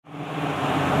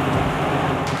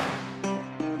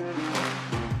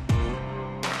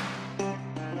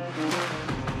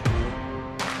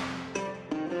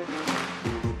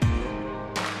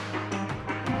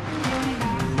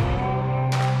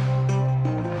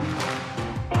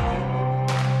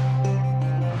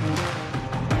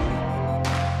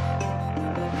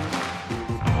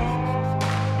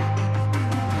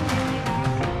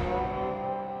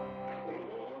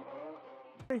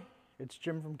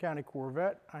Jim from County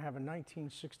Corvette. I have a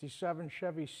 1967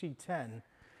 Chevy C10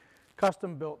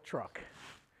 custom built truck.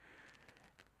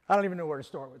 I don't even know where to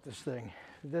start with this thing.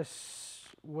 This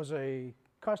was a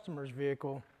customer's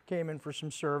vehicle, came in for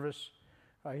some service.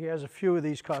 He has a few of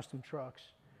these custom trucks.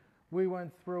 We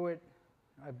went through it.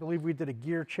 I believe we did a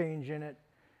gear change in it,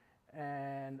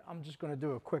 and I'm just going to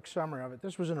do a quick summary of it.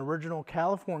 This was an original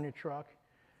California truck,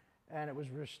 and it was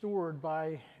restored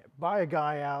by a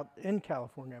guy out in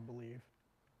California, I believe.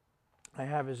 I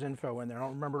have his info in there. I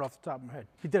don't remember it off the top of my head.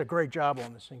 He did a great job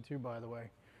on this thing too, by the way.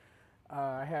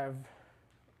 I have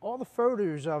all the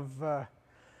photos of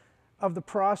the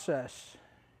process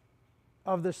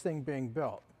of this thing being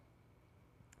built.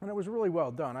 And it was really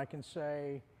well done. I can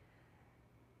say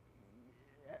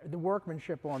the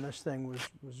workmanship on this thing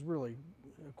was really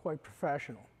quite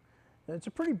professional. And it's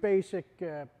a pretty basic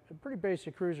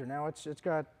cruiser. Now it's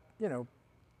got, you know,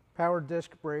 power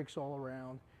disc brakes all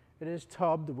around. It is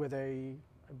tubbed with I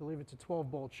believe it's a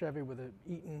 12-bolt Chevy with an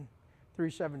Eaton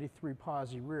 373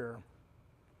 Posi rear.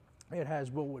 It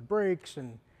has Willwood brakes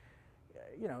and,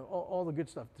 you know, all the good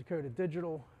stuff. Dakota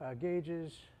digital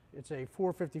gauges. It's a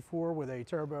 454 with a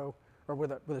turbo, or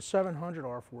with a 700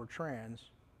 R4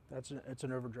 trans. It's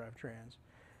an overdrive trans.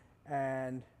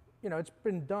 And, you know, it's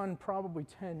been done probably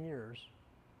 10 years.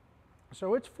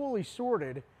 So it's fully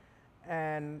sorted.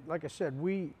 And like I said,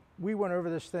 we went over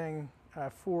this thing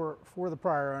for the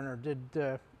prior owner, did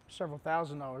several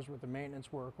 $1,000s worth of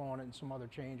maintenance work on it and some other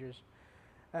changes.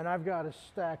 And I've got a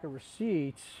stack of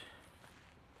receipts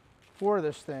for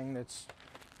this thing that's,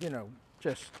 you know,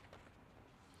 just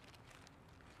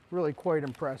really quite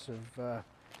impressive.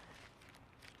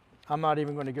 I'm not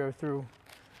even going to go through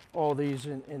all these,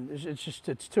 and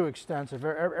it's too extensive.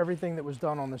 Everything that was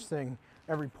done on this thing,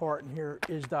 every part in here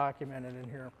is documented in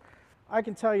here. I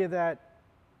can tell you that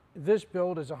this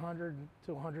build is $100,000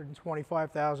 to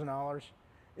 $125,000.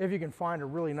 If you can find a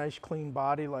really nice clean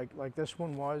body like this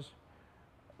one was,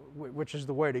 which is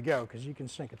the way to go, because you can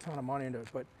sink a ton of money into it.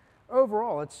 But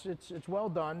overall, it's well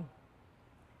done.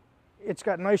 It's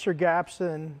got nicer gaps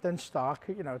than stock.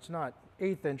 You know, it's not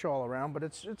 1/8 inch all around, but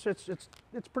it's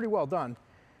pretty well done.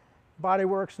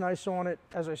 Bodywork's nice on it.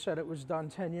 As I said, it was done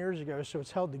 10 years ago, so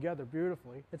it's held together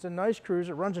beautifully. It's a nice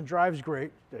cruiser. It runs and drives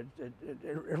great.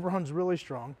 It runs really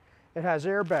strong. It has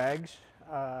airbags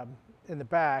in the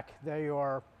back. They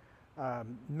are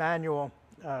manual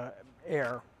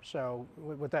air. So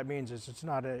what that means is it's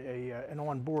not an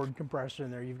onboard compressor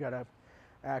in there. You've got to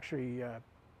actually,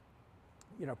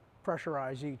 you know,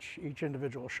 pressurize each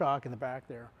individual shock in the back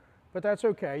there. But that's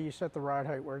okay. You set the ride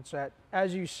height where it's at.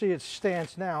 As you see its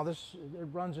stance now, it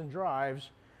runs and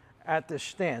drives at this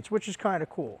stance, which is kind of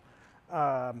cool.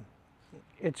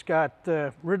 It's got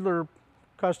Riddler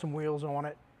custom wheels on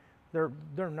it. They're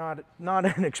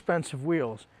not inexpensive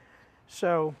wheels.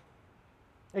 So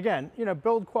again, you know,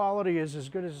 build quality is as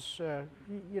good as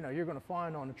you know, you're going to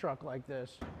find on a truck like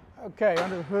this. Okay,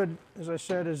 under the hood, as I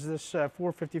said, is this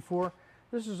 454.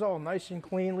 This is all nice and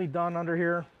cleanly done under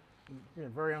here. You know,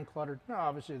 very uncluttered. Now,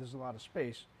 obviously, there's a lot of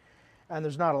space, and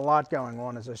there's not a lot going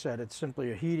on. As I said, it's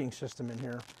simply a heating system in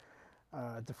here,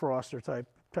 defroster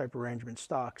type arrangement,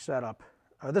 stock setup.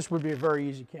 This would be a very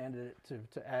easy candidate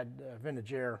to add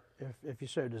vintage air if you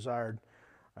so desired.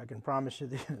 I can promise you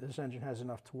this engine has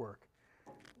enough to work.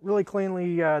 Really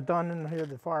cleanly done in here.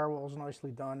 The firewall is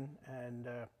nicely done, and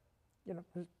you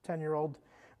know, 10-year-old.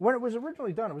 When it was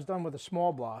originally done, it was done with a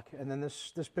small block, and then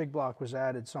this big block was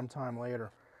added sometime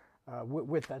later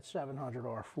with that 700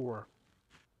 R4.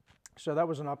 So that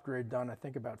was an upgrade done, I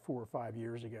think, about 4 or 5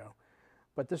 years ago.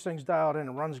 But this thing's dialed in,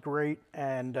 it runs great,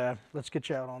 and let's get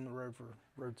you out on the road for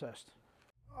road test.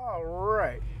 All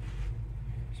right,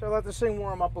 so let this thing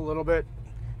warm up a little bit.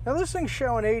 Now this thing's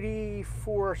showing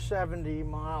 8470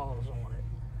 miles on it.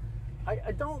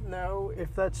 I don't know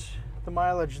if that's the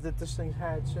mileage that this thing's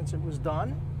had since it was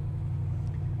done.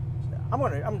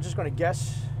 I'm just gonna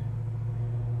guess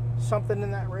something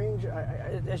in that range.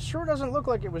 It sure doesn't look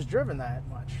like it was driven that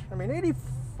much. I mean,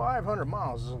 8,500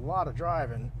 miles is a lot of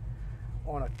driving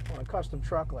on a custom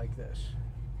truck like this.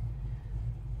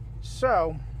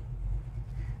 So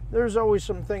there's always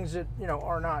some things that, you know,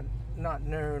 are not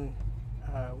known.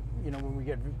 You know, when we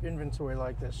get inventory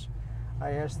like this.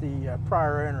 I asked the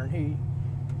prior owner, and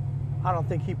I don't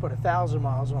think he put 1,000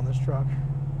 miles on this truck.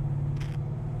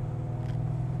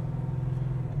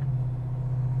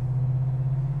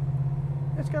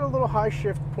 It's got a little high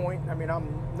shift point. I mean,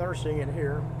 I'm nursing it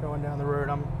here, going down the road.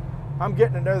 I'm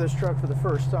getting to know this truck for the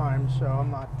first time, so I'm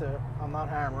not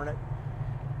hammering it.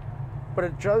 But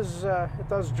it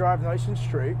does drive nice and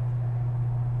straight.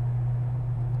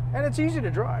 And it's easy to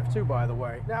drive too, by the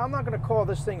way. Now, I'm not going to call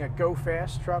this thing a go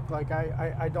fast truck. Like,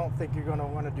 I don't think you're going to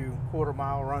want to do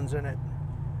quarter-mile runs in it.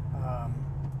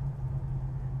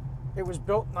 It was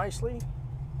built nicely,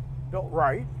 built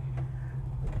right,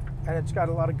 and it's got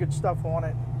a lot of good stuff on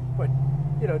it. But,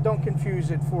 you know, don't confuse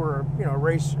it for, you know, a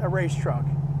race truck,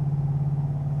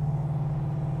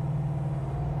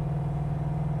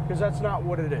 because that's not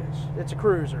what it is. It's a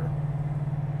cruiser.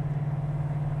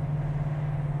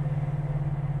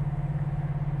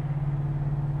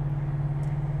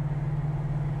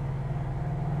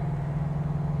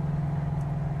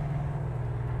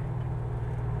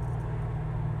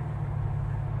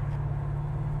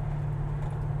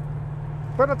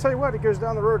 But I'll tell you what, it goes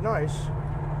down the road nice.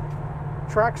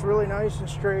 Track's really nice and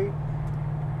straight.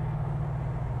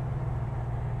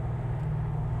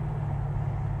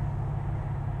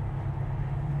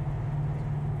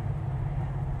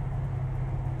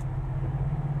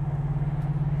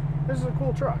 This is a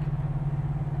cool truck.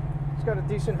 It's got a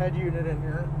decent head unit in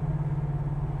here.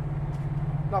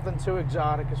 Nothing too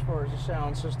exotic as far as the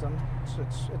sound system.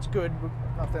 It's good, but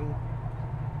nothing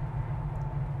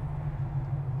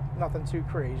too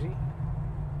crazy.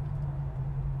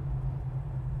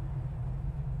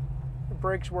 The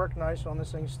brakes work nice on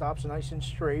this thing, stops nice and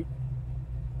straight.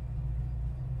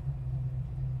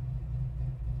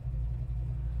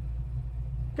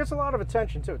 Gets a lot of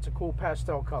attention too. It's a cool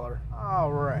pastel color.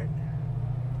 All right,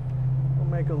 we'll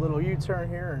make a little U-turn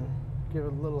here and give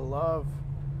it a little love.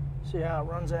 See how it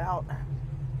runs out.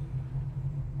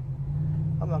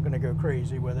 I'm not going to go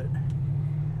crazy with it.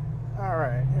 All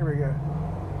right, here we go.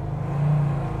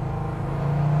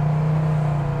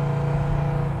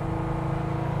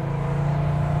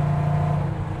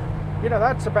 You know,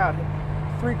 that's about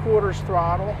 3/4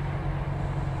 throttle,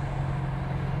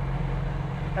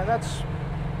 and this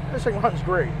thing runs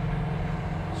great.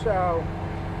 So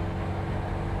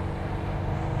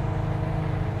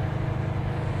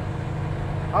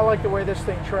I like the way this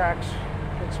thing tracks.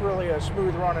 It's really a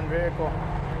smooth running vehicle,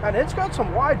 and it's got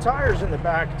some wide tires in the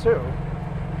back too,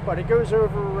 but it goes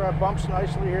over bumps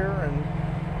nicely here and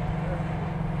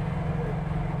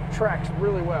tracks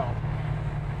really well.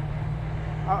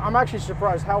 I'm actually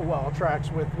surprised how well it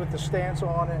tracks with the stance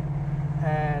on it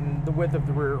and the width of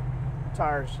the rear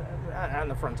tires and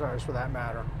the front tires for that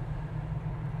matter.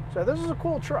 So this is a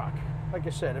cool truck. Like I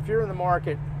said, if you're in the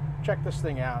market, check this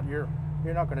thing out. You're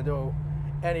not going to do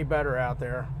any better out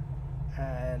there.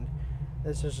 And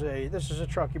this is a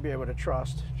truck you'll be able to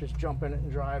trust. Just jump in it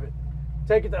and drive it.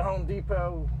 Take it to Home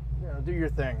Depot, you know, do your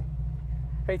thing.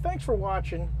 Hey, thanks for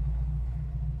watching.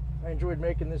 I enjoyed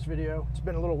making this video. It's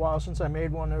been a little while since I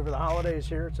made one over the holidays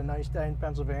here. It's a nice day in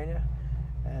Pennsylvania,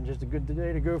 and just a good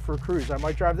day to go for a cruise. I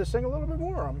might drive this thing a little bit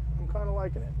more. I'm kind of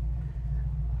liking it.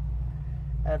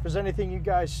 And if there's anything you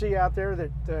guys see out there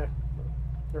that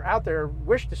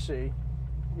wish to see,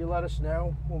 you let us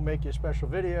know. We'll make you a special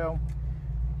video.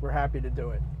 We're happy to do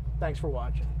it. Thanks for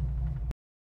watching.